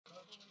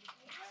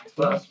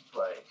Let's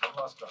play.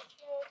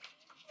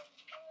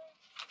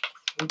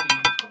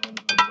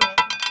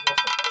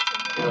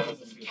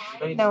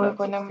 Now we've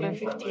got number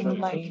 15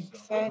 black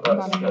set,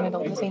 man in the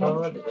middle of the scene.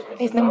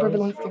 This number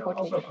belongs to Hort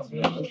List.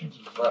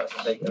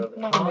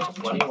 Not congratulations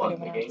to the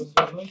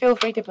winners. Feel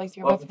free to place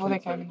your bets for the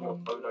camera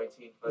room.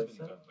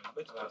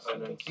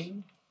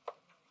 019.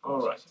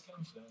 Alright.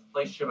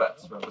 Place your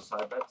bets. Remember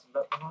side bets and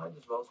bet behind,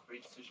 as well as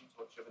pre-decisions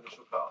once you have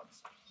initial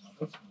cards.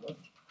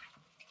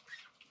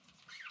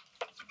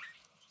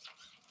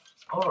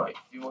 Alright,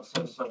 do you want to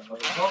set this up for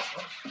the clock?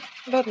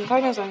 But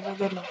time is over,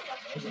 good luck.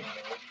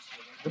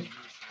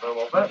 No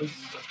more bets.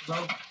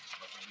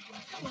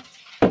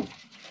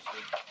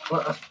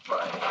 Let us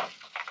play.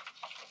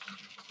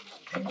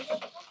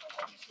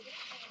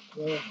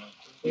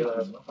 Dealer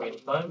has a queen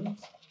of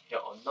diamonds. Hit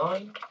on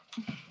 9.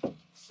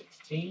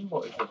 16.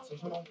 What is your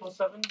decision?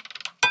 147.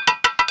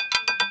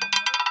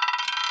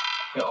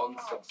 Hit on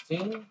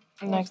 16.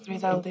 Next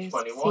result is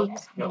 21.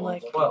 6 Hit on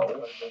black.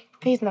 12.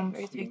 These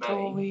numbers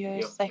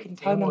victorious, second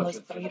time in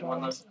list 3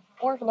 rounds.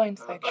 Or blind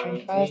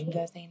section, first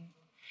dozen.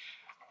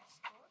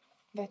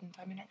 Betting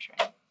time in action.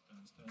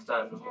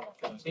 Stand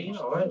 15.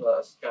 Alright, let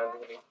us scan the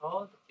winning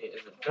card. It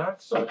is a jack,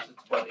 so it's a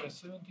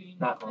 20.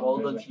 That well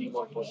done to you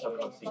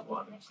 147 on seat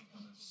 1.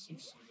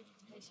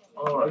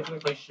 Alright,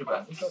 place your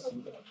bets.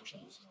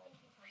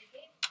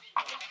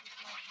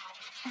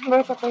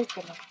 Both are placed,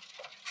 good luck.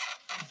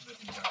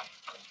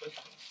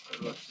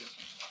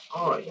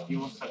 Alright, you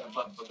want seconds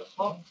left on the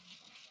clock.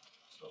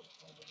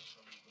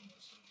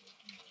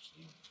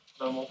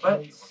 No more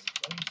bets.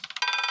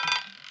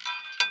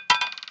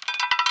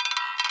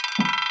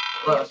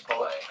 Let us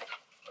play.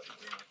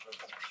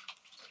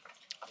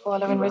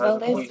 Following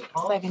result is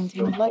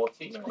 17 black,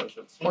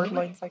 or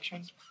blind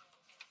section.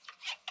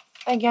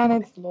 Again,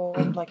 it's low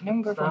and black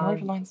number from our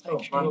blind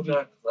section.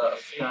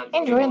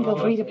 Enjoy and feel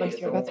free to place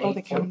your bets for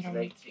the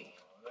camera.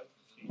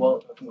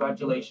 Well,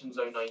 congratulations,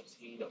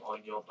 019,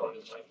 on your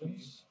blind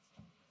seconds.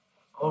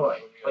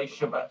 Alright, place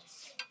your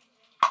bets.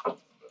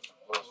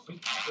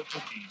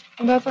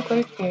 That's a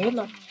close good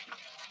luck.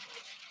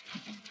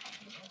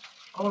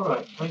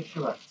 Alright, place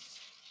your bets.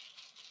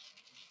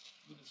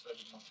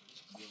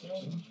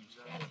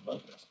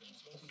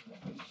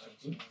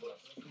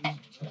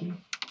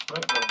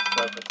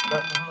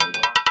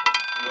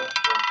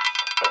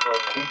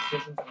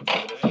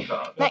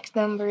 Next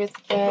number is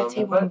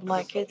 31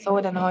 black. It's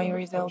odd and high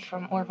result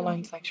from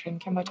Orvaline section.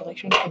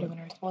 Congratulations to the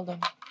winners. Well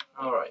done.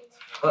 Alright.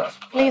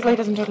 Please,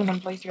 ladies and gentlemen,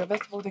 place your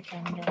best for the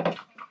camera.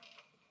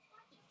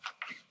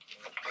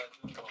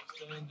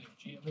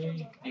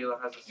 Dealer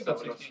has a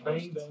 7 of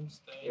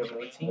spades. You have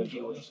an 18.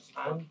 Dealer just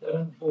stand.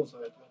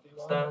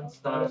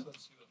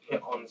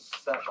 Hit on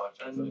 7.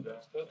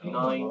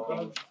 9.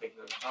 Take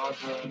the card.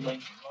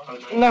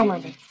 No more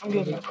bets. I'm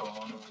good. You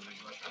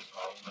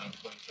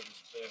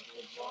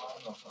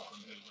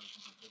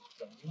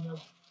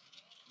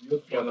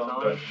have a 9.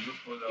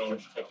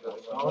 Take the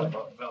card.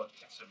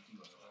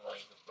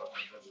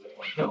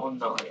 Hit on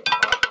 9.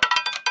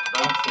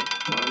 19.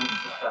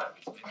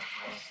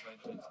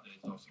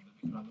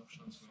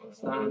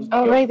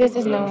 Alright, this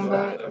is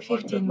number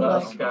 15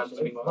 black.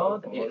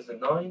 It is a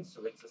 9,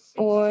 so it's a 6.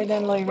 Or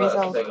then low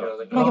result.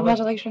 My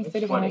congratulations to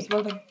the winners.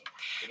 Well done.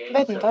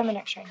 Betting time in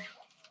action.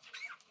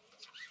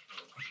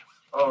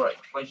 Alright,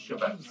 place your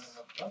bets.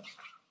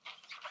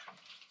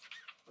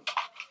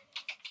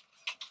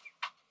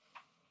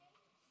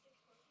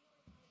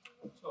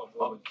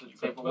 Up to the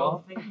table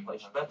laughing,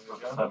 place your bets.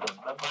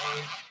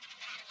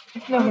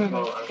 No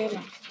more bets. Good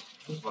luck.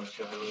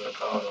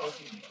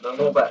 No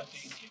more bets.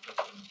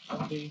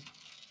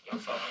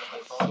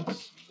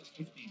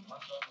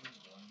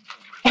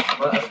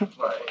 Let us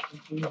play.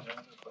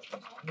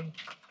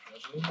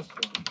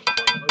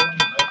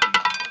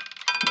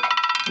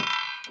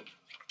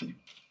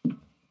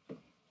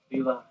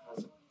 Dealer has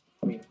a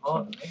queen of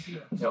hearts.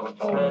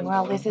 Oh,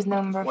 wow, this is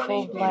number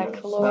 4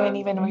 black. Low and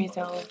even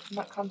result.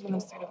 Not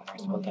compliments to the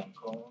winners. Well done.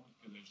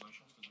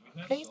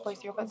 Please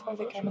place your bets for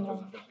the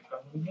camera.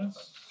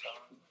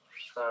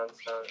 Stand.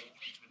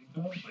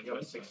 You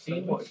have a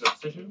 16. What is your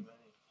decision?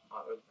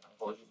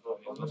 Apologies for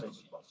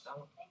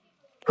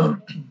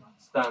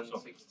Stand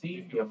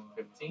 16. You have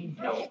 15.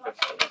 You have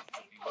 15.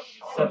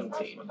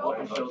 17. What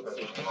is your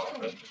decision?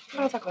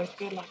 That's a close.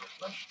 Good luck.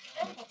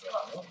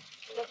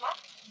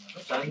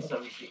 Stand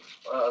 17.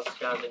 Let us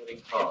scan the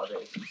hitting card. It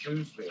is a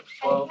 2, so we have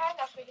 12.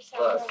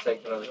 Let us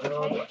take another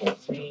card.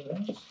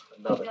 14.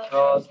 Another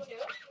card.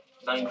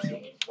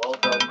 19. Well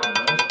done.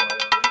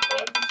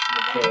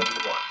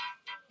 31.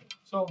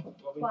 Now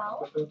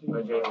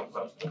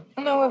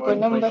we've got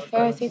number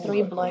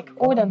 33 black.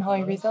 Odd and high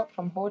result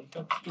from Hort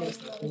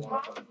List.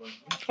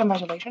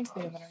 Congratulations to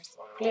the winners.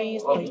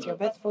 Please place your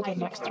bets for the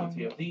next round.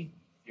 Few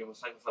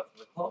seconds left on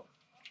the clock.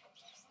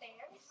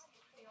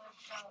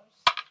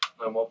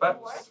 No more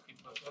bets.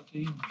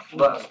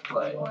 Let us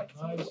play.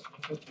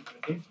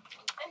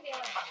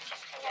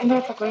 And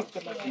that's a great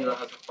good luck. Dealer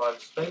has a 5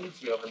 of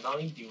spades. You have a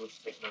 9. Do you wish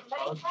to take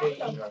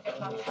another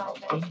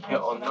card? Hit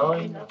on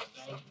 9.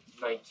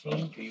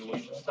 19. Do you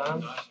wish to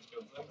stand?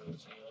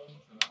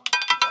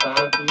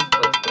 stand, please.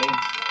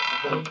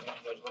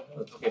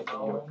 Let's get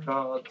your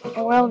cards.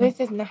 Well, this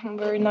is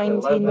number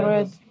 19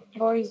 red.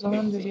 Boys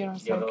on the zero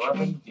section.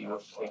 I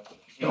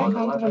count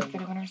once the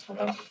winners hold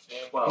them.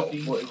 Well,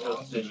 what is your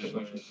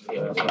decision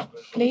here?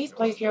 Please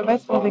place your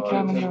bets for the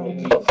camera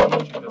room.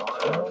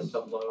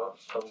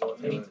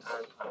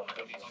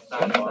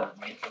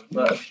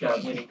 Let us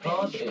scan mini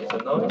card. It is a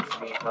 9.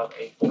 We have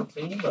a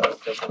 14. Let us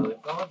take another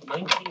card.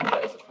 19.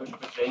 That is a push for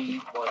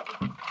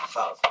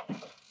J1000.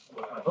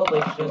 Well,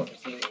 ladies and gentlemen, it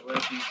seems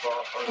ready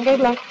for Good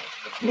luck.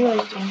 Deal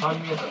Best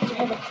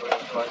exchange. of luck,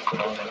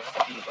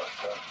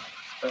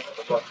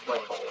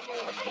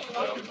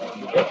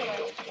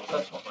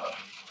 That's not bad.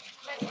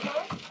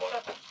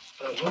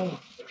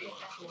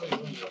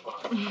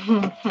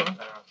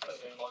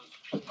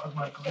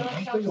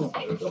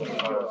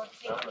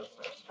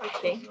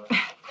 Okay.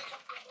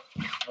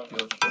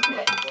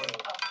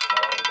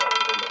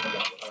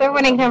 So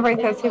winning number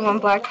 31,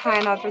 black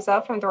high not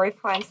result from the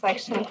refine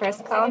section,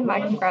 first count.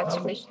 My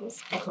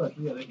congratulations.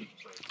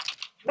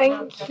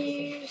 Thank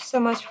you so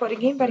much for the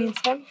game, buddy and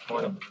Sam.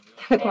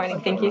 Good morning,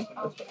 thank you.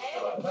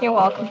 You're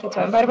welcome to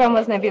join. But one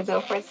was not be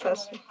the first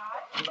session.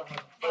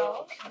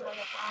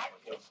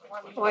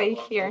 Why are you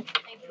here?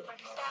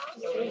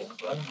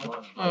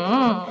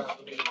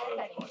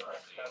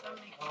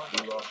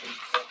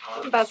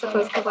 That's a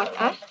good luck,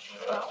 huh?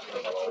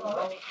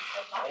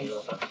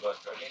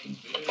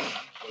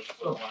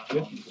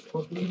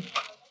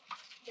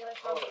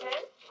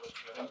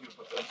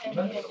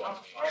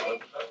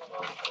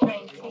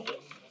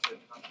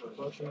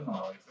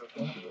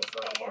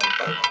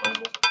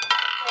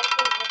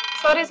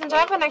 So, ladies and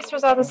gentlemen, next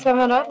result is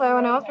 7-0, low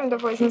and out from the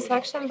poison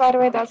section. By the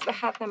way, that's the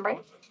hat number.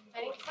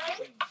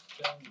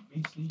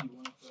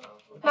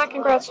 Now,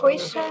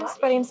 congratulations,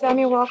 Buddy and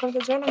Sammy, welcome to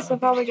join us. So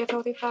far, we get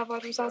 35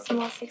 odd results in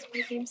the last 6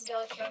 teams.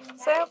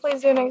 So,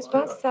 please do next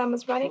one. Sam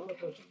is running.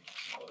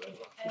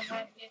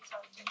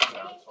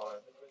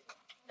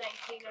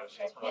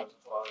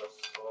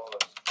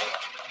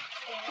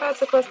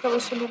 That's a close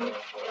collision. Good luck.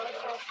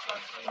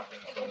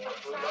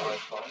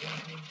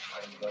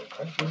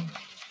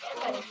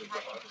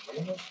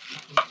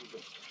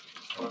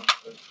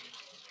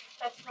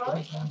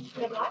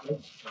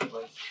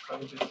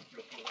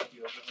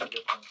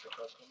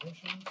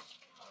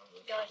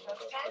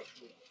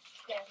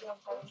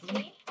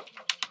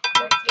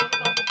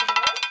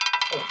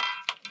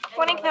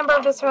 Winning number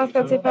of this round,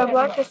 55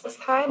 black. This is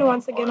high, and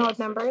once again, odd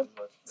number.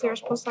 0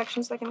 post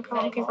section, second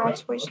column.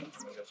 Congratulations.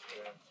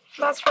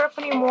 That's for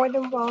opening more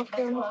than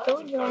welcome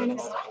to join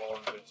us.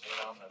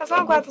 As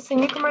well, I'm glad to see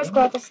newcomers,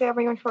 glad to see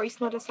everyone who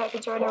recently decided to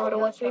join our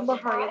roulette table.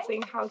 How are you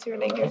doing? How's your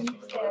day going?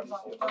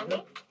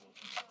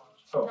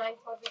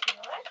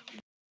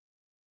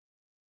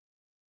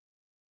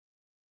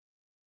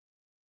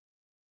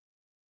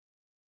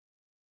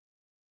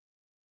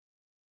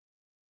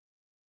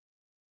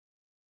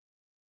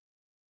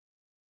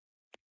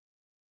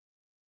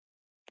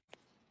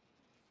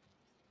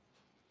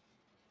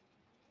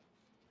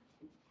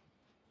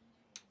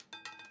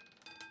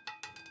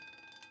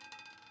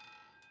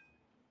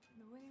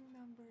 The winning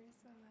number is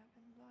 11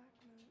 black,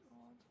 low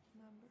odd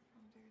number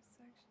from their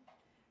section.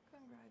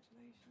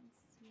 Congratulations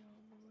to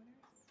all the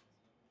winners.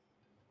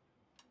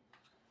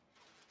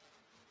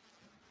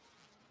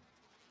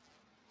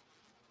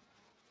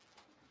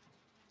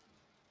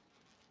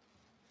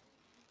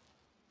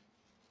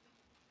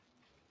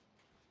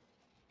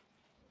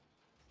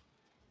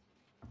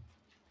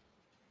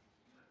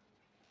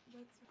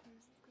 That's the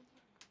first. Good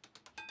luck.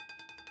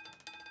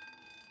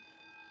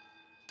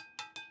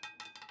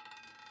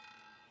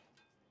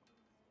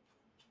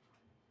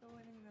 The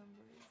winning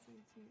number is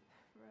 18,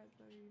 red,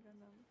 low even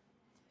number.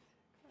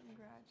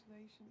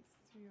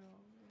 Congratulations to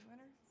all the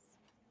winners.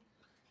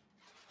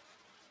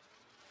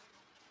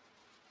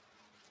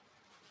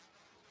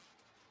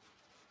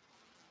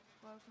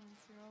 Welcome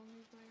to all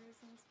new players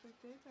and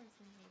spectators,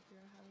 and hope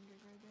you're having a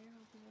great day.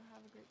 Hope you will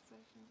have a great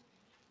session.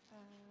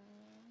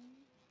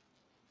 And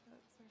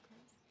that's our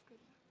crest. Good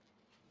luck.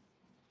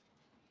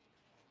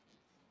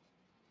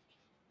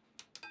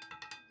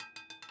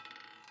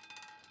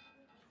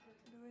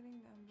 The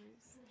winning number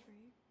is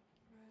 3,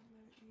 red,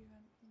 low even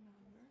number.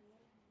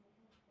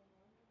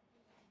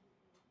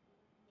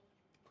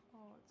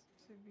 Odd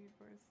to be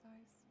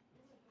precise.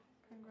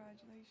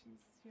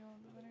 Congratulations to all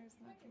the winners,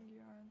 and I think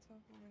you are on top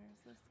of the winners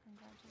list.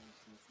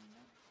 Congratulations on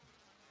that.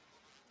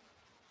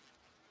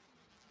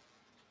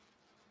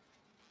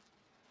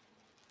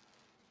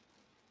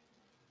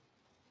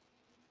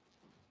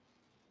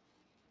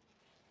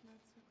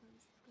 That's the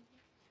close. Good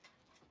luck.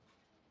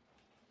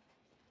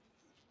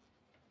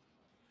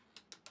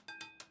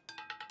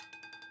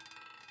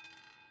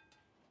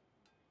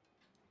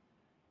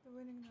 The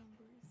winning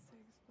number is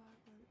 6,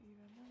 black, low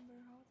even number.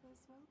 Hot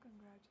as well.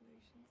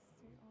 Congratulations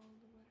to all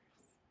the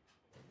winners.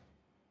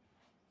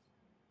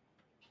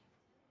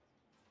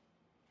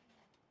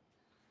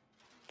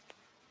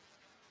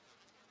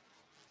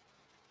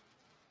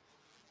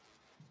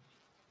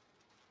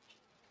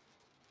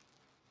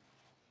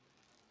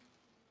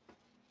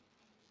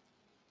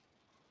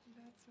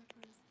 That's That's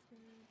our first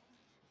good.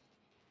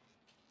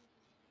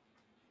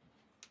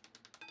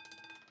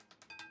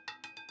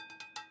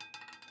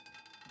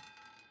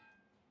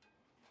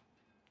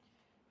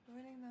 The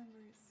winning number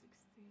is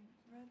 16.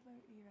 Red low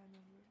even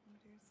number from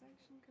their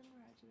section.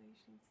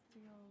 Congratulations to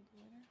all the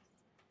winners.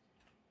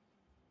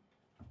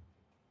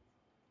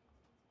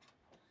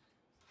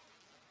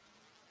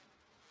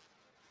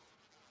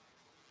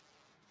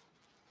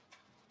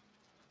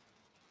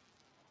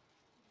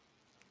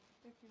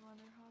 If you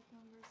wonder hot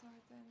numbers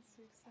are 10,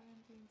 6,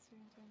 17, 2,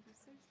 and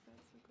 26,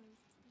 that's the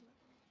close to the luck.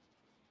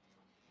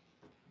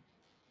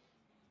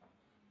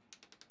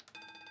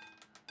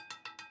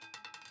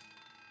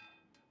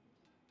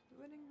 The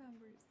winning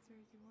number is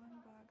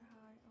 31, black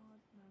high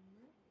odd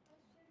number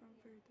from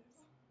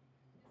Virtus.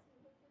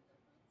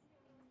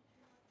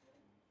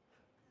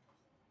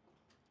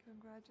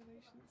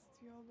 Congratulations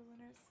to all the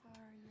winners.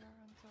 Sarah, you're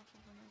on top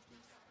of winners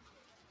list.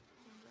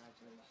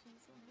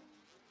 Congratulations on that.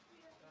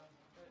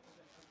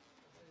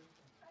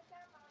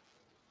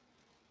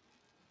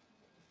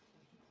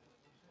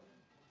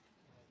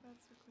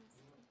 That's a quiz.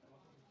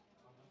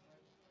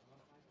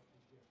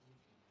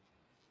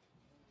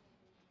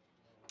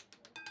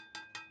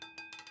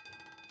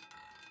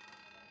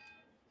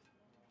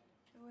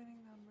 The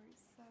winning number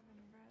is 7,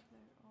 red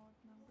low odd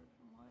number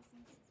from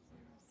Watson's 0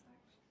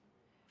 section.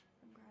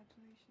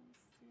 Congratulations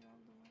to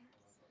all the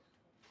winners.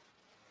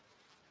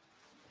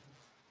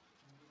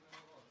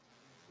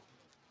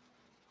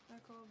 The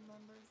called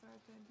numbers are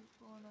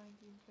 24,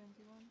 19,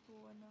 21,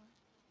 4, and 9.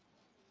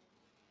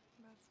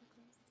 That's the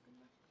quiz. Good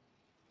luck.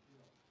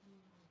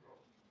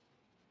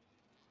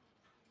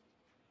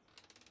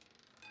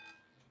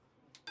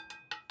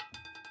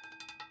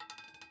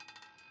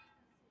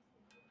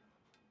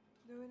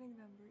 The winning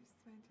number is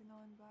 29,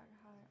 black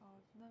high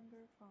odd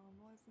number from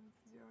Watson's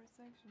 0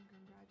 section.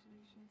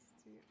 Congratulations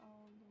to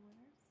all the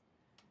winners.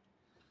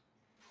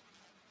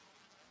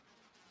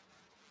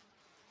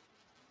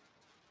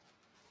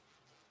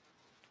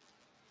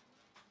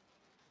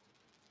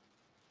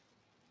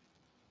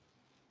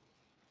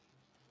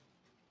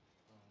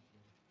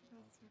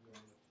 That's the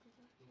quiz. Good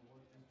luck.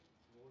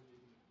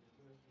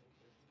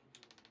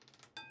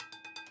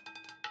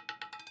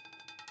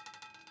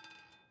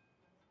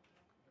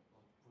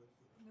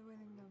 The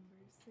winning number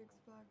is 6,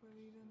 black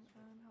even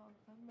and hot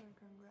number.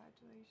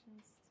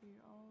 Congratulations to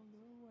all the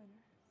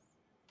winners.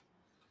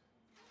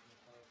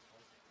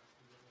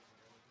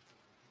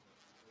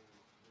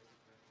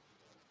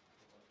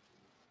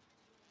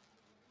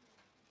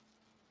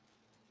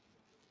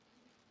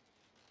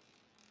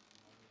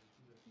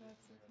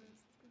 That's the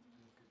first. Good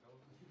luck.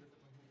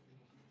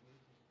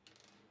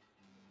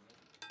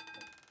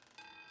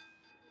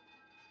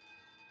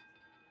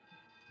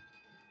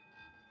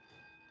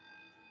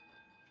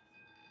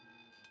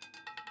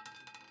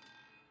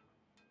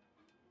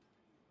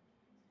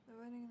 The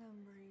winning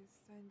number is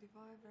 25,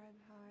 red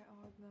high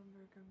odd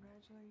number.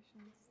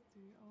 Congratulations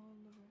to all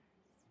the winners.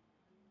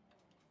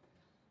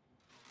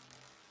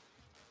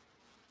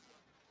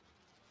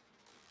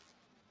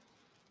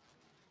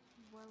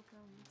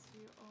 Welcome to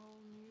all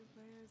new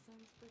players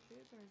and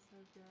spectators.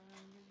 Hope you are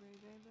having a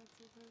great day. That's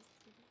your first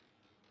video.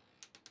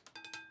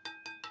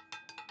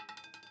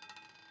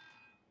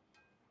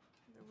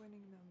 The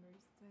winning number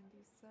is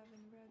 27,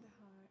 red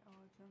high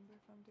odd number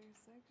from their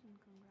section.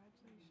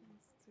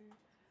 Congratulations to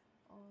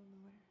all the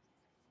winners.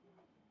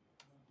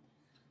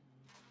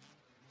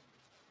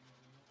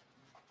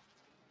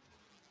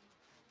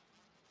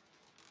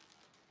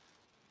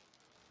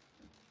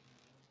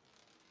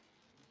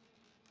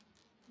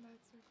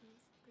 That's your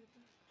quiz. Good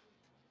luck.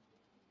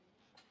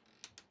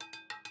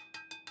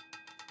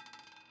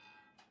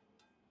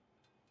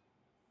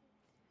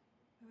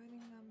 The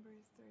winning number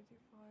is 35,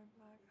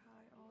 black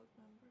high odd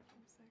number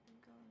from second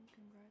column.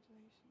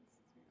 Congratulations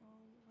to all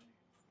the winners.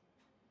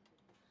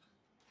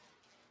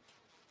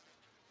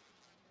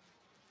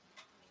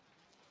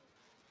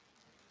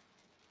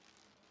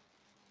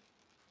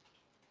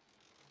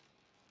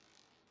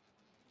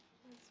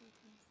 That's your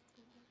quiz.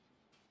 Good luck.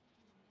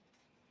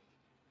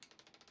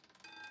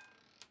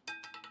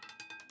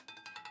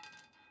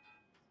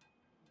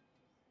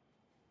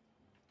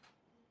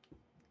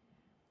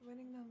 The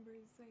winning number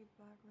is 8,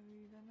 black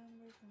even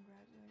number.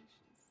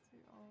 Congratulations to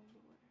all the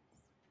winners.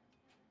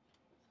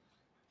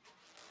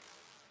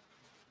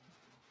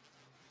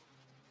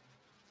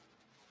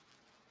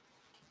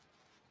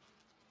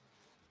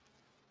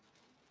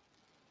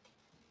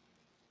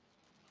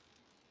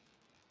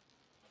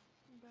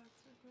 That's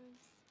your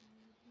quiz.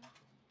 Good luck.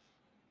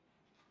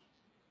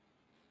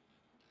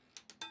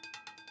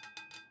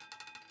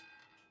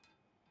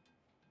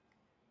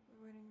 The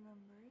winning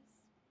number is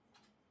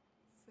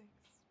 6.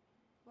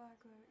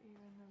 Black low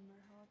even number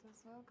hot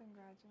as well.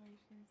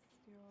 Congratulations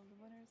to all the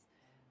winners.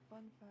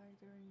 Fun fact,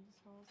 during this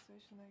whole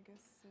session I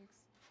guess 6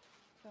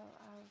 fell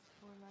out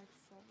for like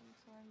 7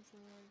 times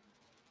already.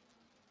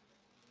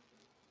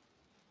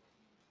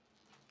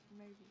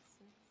 Maybe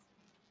 6.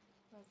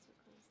 That's the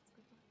quiz.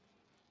 Good luck.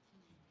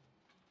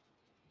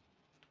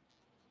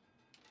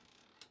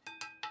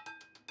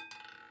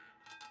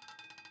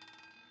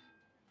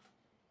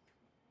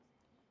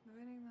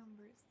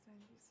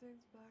 6,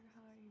 black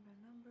high, even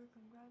number.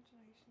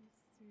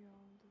 Congratulations to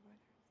all the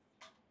winners.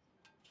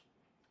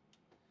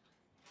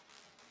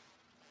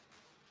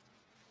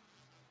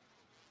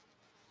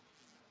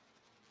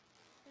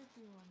 If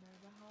you wonder,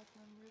 the hot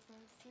numbers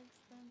are 6,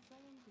 10,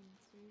 17,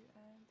 2,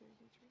 and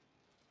 33.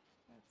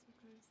 That's a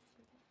close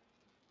to that.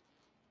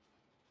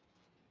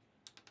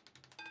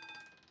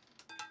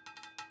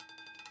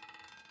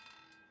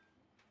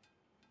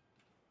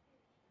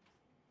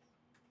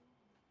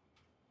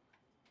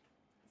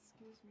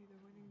 Excuse me, the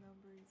winning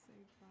number is 8,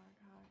 black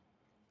high,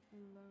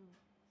 low,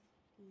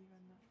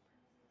 even number.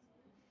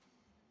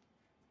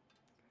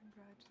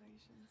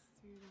 Congratulations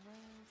to the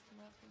winners.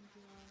 Nothing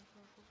you are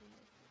probably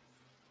missing.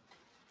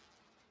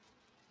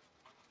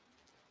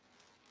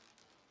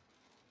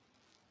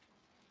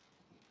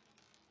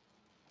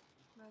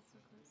 That's so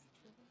close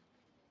to that.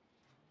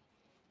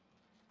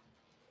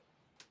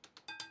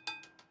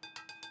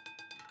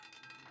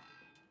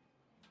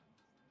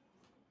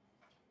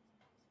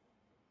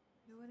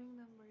 The winning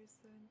number is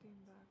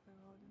 17, black, the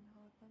golden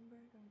hot number.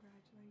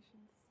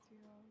 Congratulations to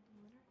all the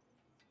winners.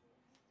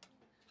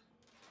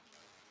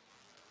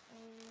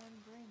 And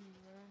Brain, you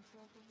were on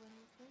top of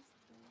winners list.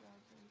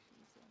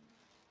 Congratulations on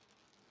that.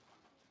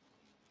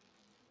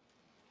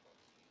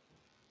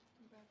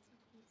 That's a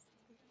close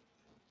to that.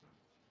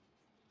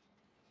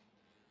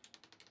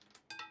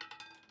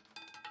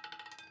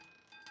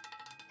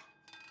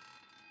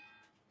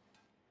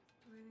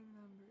 Winning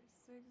number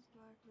 6,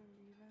 black, the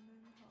even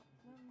and hot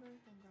number.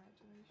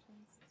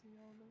 Congratulations to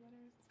all the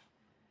winners.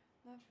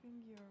 Nothing,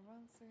 you are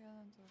once again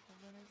on top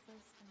of winners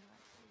list.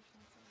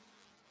 Congratulations on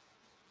that.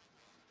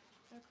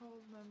 The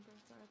cold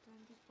numbers are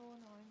 24,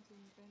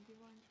 19, 21,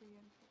 3,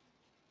 and 4.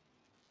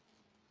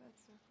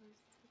 That's so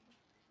close to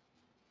that.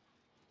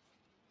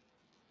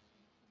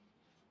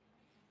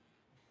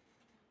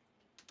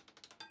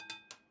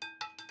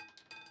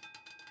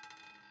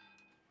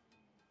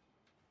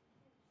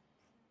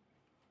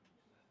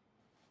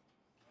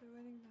 The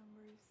winning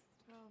number is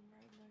 12,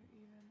 regular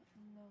even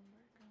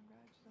number.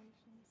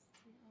 Congratulations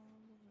to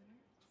all the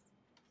winners.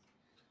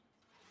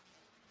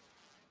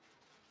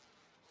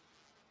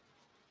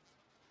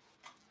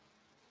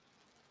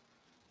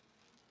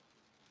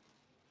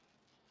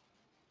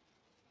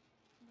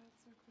 That's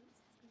so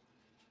close to that.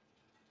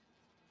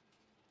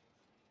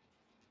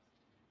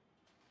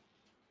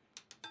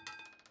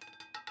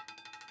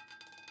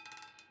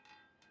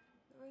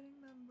 The winning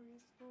number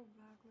is 4,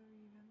 black,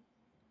 even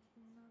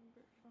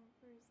number from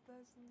first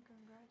dozen.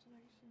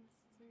 Congratulations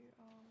to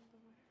all the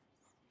winners.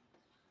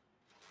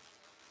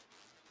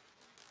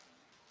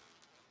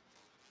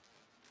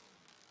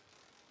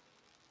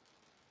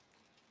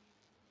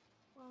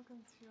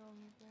 Welcome to all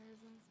new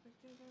players and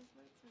spectators.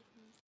 Let's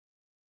close